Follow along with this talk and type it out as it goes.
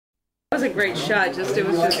was a great shot. Just it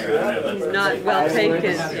was just not well taken.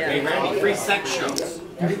 Hey, Randy, free sex shows.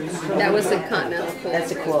 That was the Continental Club.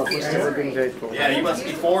 That's a club. He's never been very cool. Yeah, he must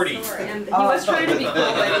be 40. And he was trying to be cool,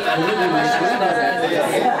 but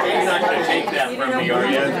He's not going to take that from me, are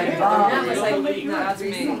you? that was like, no, that's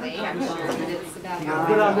me.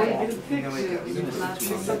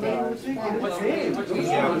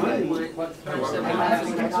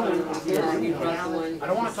 I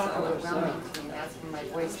don't want to talk about that.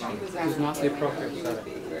 It's not the appropriate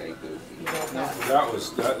setting.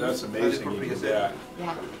 That's amazing you did that.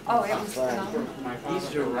 Yeah. Oh, it was phenomenal.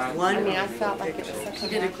 One. I mean, I felt like it was such He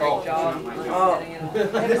did a great job.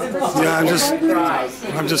 Yeah,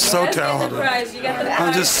 I'm just so talented. You got the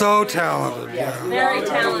I'm just so talented. Yeah. very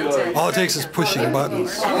talented. All it takes is pushing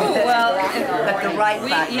buttons. Well, But the right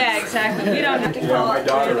button. yeah, exactly. We don't have to call it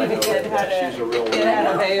Randy to get how to get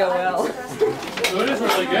out of AOL. So it is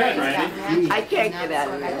really good, Randy. I can't get out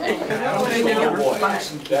of it. And I don't want to go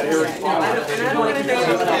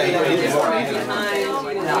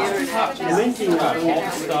Linking up all the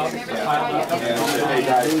stuff. Hey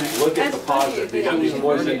guys, look at the positive. They got these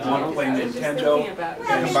boys that want to play Nintendo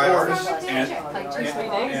and sports,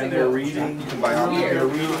 and they're reading. They're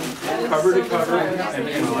reading cover to cover and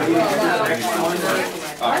reading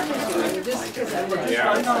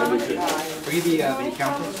yeah. Were you the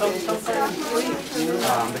accountant?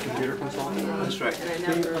 The computer consultant? That's right.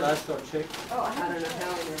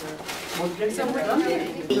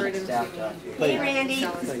 Hey, Randy,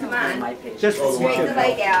 come on. Just Straighten the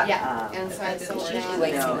leg out. Yeah. And so I sold it out.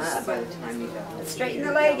 Wakes him up by the time you go. Straighten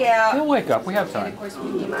the leg out. He'll wake up. We have time.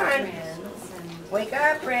 Come on. Wake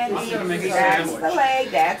up, Randy. make a That's sandwich. the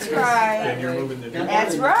leg. That's right. And you're moving the.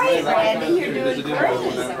 That's right, Randy. You're doing great.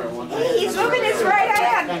 Hey, he's moving his right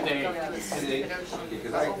hand.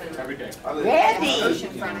 Every day. Randy.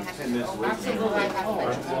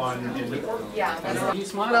 Yeah. Can you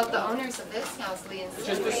smile? Well, the owners of this house, Lee and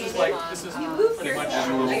Just this is Cindy, like this is You move pretty your much.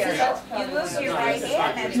 hand. You move your right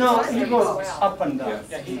hand. That's No, wonderful. he goes up and down.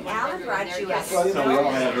 Alan brought you a So we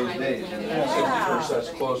all have those days. Yeah. That's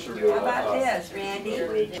closer How to about this, Randy?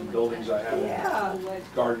 some buildings I have Yeah. in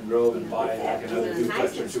Garden Grove and buy like another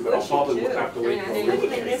duplex or two, but I'll probably would have to wait for a real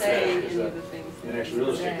estate crash. The next real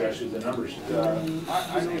estate crash is the numbers.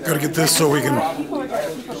 Gotta get this so we can.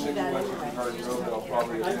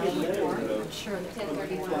 Sure, the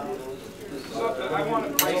 1031. I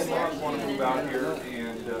want to move out here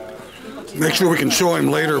and. Make sure we can show him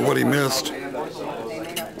later what he missed.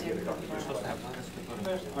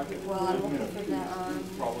 Well, I'm looking for the,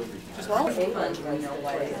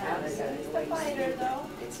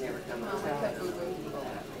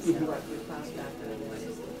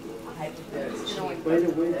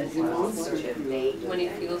 When he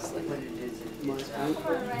feels like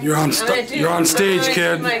You're on stage,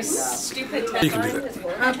 kid. my stupid You can do that.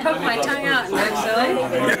 I'll poke my tongue out and I'm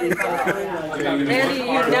silly. Randy, you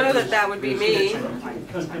know that would be me. You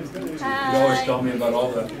always tell me about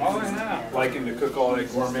all the, liking to cook all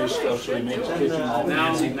that gourmet stuff, so he makes the kitchen all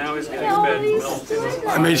fancy. Now he's getting fed milk.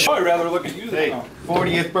 I made sure. I'd rather look at you than.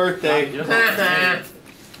 40th birthday.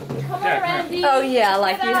 Oh yeah,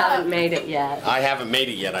 like you haven't made it yet. I haven't made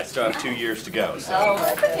it yet. I still have 2 years to go. So. Oh,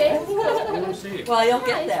 that's okay. Well, you'll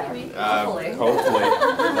get there. Hopefully.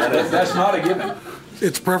 That's not a given.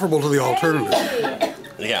 It's preferable to the alternative.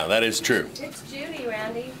 Yeah, that is true. It's Judy,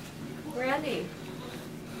 Randy. Randy.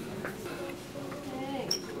 Hey.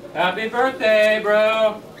 Happy birthday,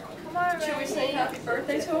 bro. Come on, Randy. Should we say happy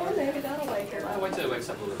birthday to her? Maybe that'll wake her up. Wait till it wakes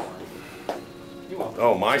up a little more.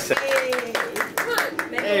 Oh, my second.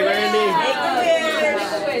 Hey, Randy.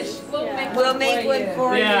 Make a wish. We'll make one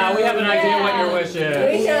for you. Yeah, we have an idea what your wish is.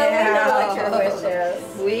 We know what your wish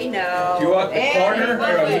is. We know. Do you want the corner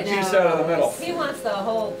or a piece out of the middle? He wants the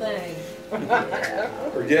whole thing.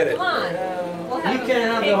 Forget it. Come on. We'll have You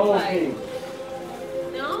can't have the whole thing.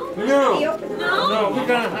 No? No, No? no, we're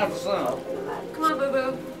gonna have some. Come on,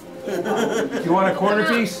 boo-boo. You want a corner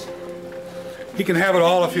piece? He can have it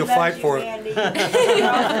all if you'll fight for it.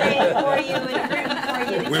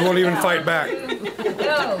 We won't even fight back.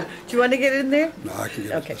 Go. Do you want to get in there? No, I can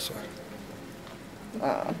get it this way.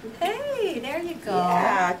 Hey, there you go.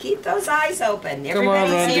 Yeah, keep those eyes open. Come on,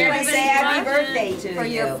 Everybody's Randy. here to say happy birthday to For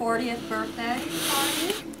your you. 40th birthday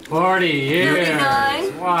party. 40 years.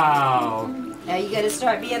 39. Wow. Now you got to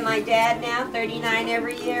start being like Dad now, 39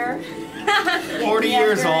 every year. 40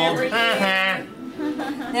 years old.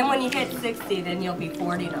 Then when you hit 60, then you'll be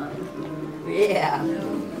 49. Yeah.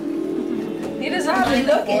 He doesn't really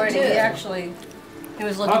look 40. He actually, he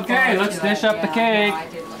was looking Okay, forward let's to dish it. up the cake.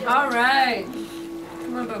 All right.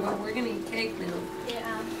 Come on, Bubba. We're gonna eat cake now.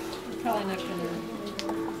 Yeah. We're probably not gonna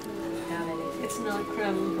have not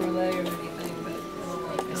creme brulee or anything,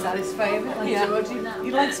 but. Is that his favorite? Like Yeah. Georgie?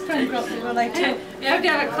 He likes creme brulee too. You have to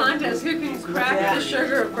have a contest, who can crack the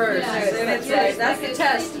sugar first. Yeah, And it's that's that's the right.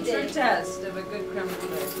 test, the true test of a good creme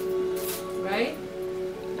brulee. Right?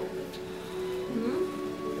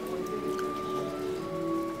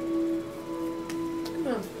 Come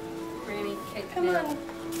on. Granny, cake Come down. on.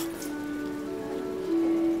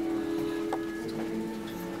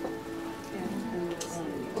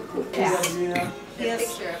 Yeah. The Yes.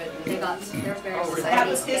 picture of it, they got, they're very That excited.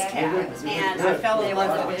 was his cat, and I fell in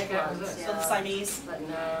love with it. Little Siamese, But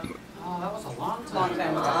no, Oh, that was a long time. long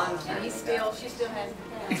time ago. and she still has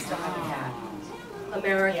He still had a cat.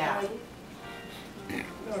 American. Yeah.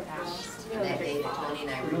 And that day that Tony and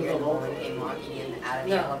I were here, the woman came walking in out of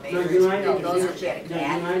the No. elevator. United. And goes, she had a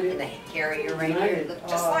cat in the carrier right here, it looked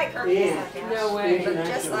just like her cat. No way. Looked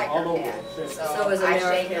just like her cat. So was I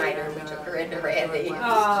American. shaken her, we took her into Randy.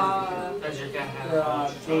 Does your cat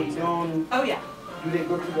have? They don't, Oh, yeah. do they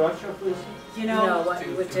go to Russia, please? You No, know, what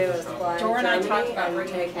you would do is fly to Dora and I Germany talked about and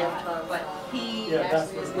bringing a take your cat, time. but he, Yeah,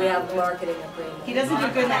 that's what. We have marketing agreement. he doesn't do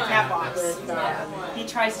good in that cat box. With, He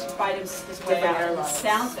tries to fight his way out, and the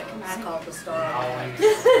sounds that come out It's of him. called the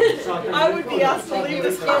Star. I would be asked to leave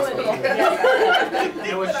this hospital.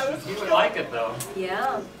 You would like it though.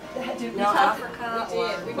 Yeah. Dude, we No, talked- Africa we or.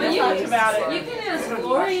 did. We talked about it. You can ask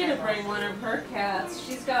Gloria to bring one of her cats.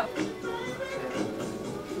 She's got.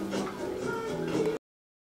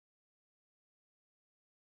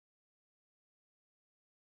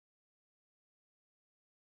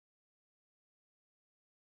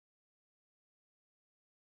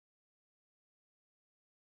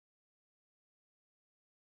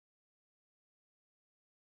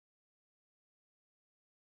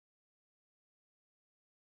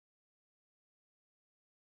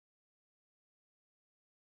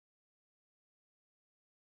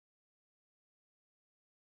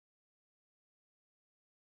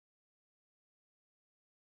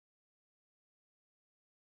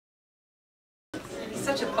 He's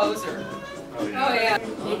such a poser. Oh, yeah.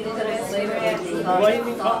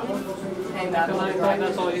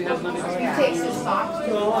 That's all you have money He for? takes his socks.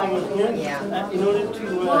 Well, I was going, Yeah. in order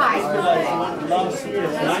to, Why? last year,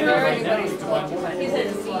 That's nine where right now. everybody's told you. He's in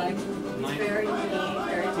his life. Very neat,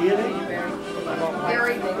 very Really?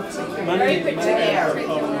 very particular. Money Very is particular. matter.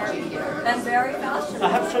 And very fashionable. I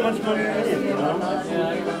have so much money in it, you know?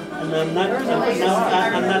 And I'm not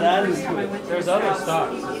adding to it. There's other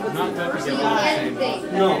stocks, it's not good to get all the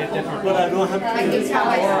same. No, but I don't have I to. can tell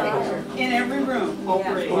by the picture. In every room. Well, our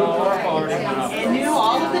already went up. And knew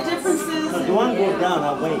all of the differences. But the one goes down,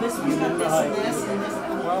 I wait. This You one's got remember this how and it this and this.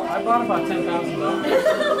 Well, I bought about $10,000.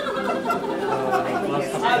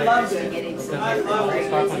 I loved it. I Then loved the it.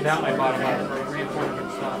 stock went down, I bought about 3 or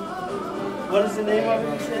 400 stocks. What is the name of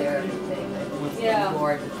it? Yeah.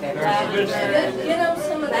 You know,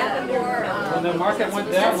 some of that more. When the market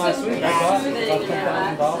went down last week, I bought about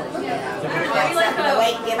 $10,000. Maybe like a,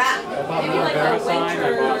 Give up. I bought maybe like a VeriSign, I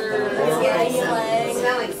bought winter.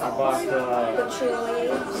 Smelling I salts. bought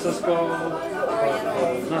Cisco,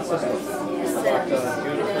 not Cisco, I bought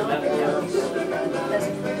Juniper Networks.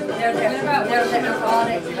 There's an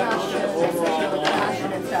erotic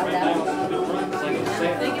passion and stuff that. It's like a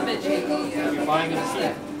sale. Think of it, JP. You're buying a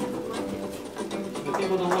stick. The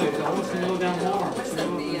people don't like it. Almost can go down more. What's that,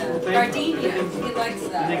 the gardenia? He likes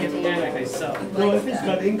And that. they get panicked, they sell. No, if it's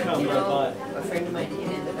got income, I buy it. A friend of mine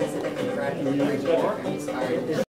came in to visit him and brought him a report.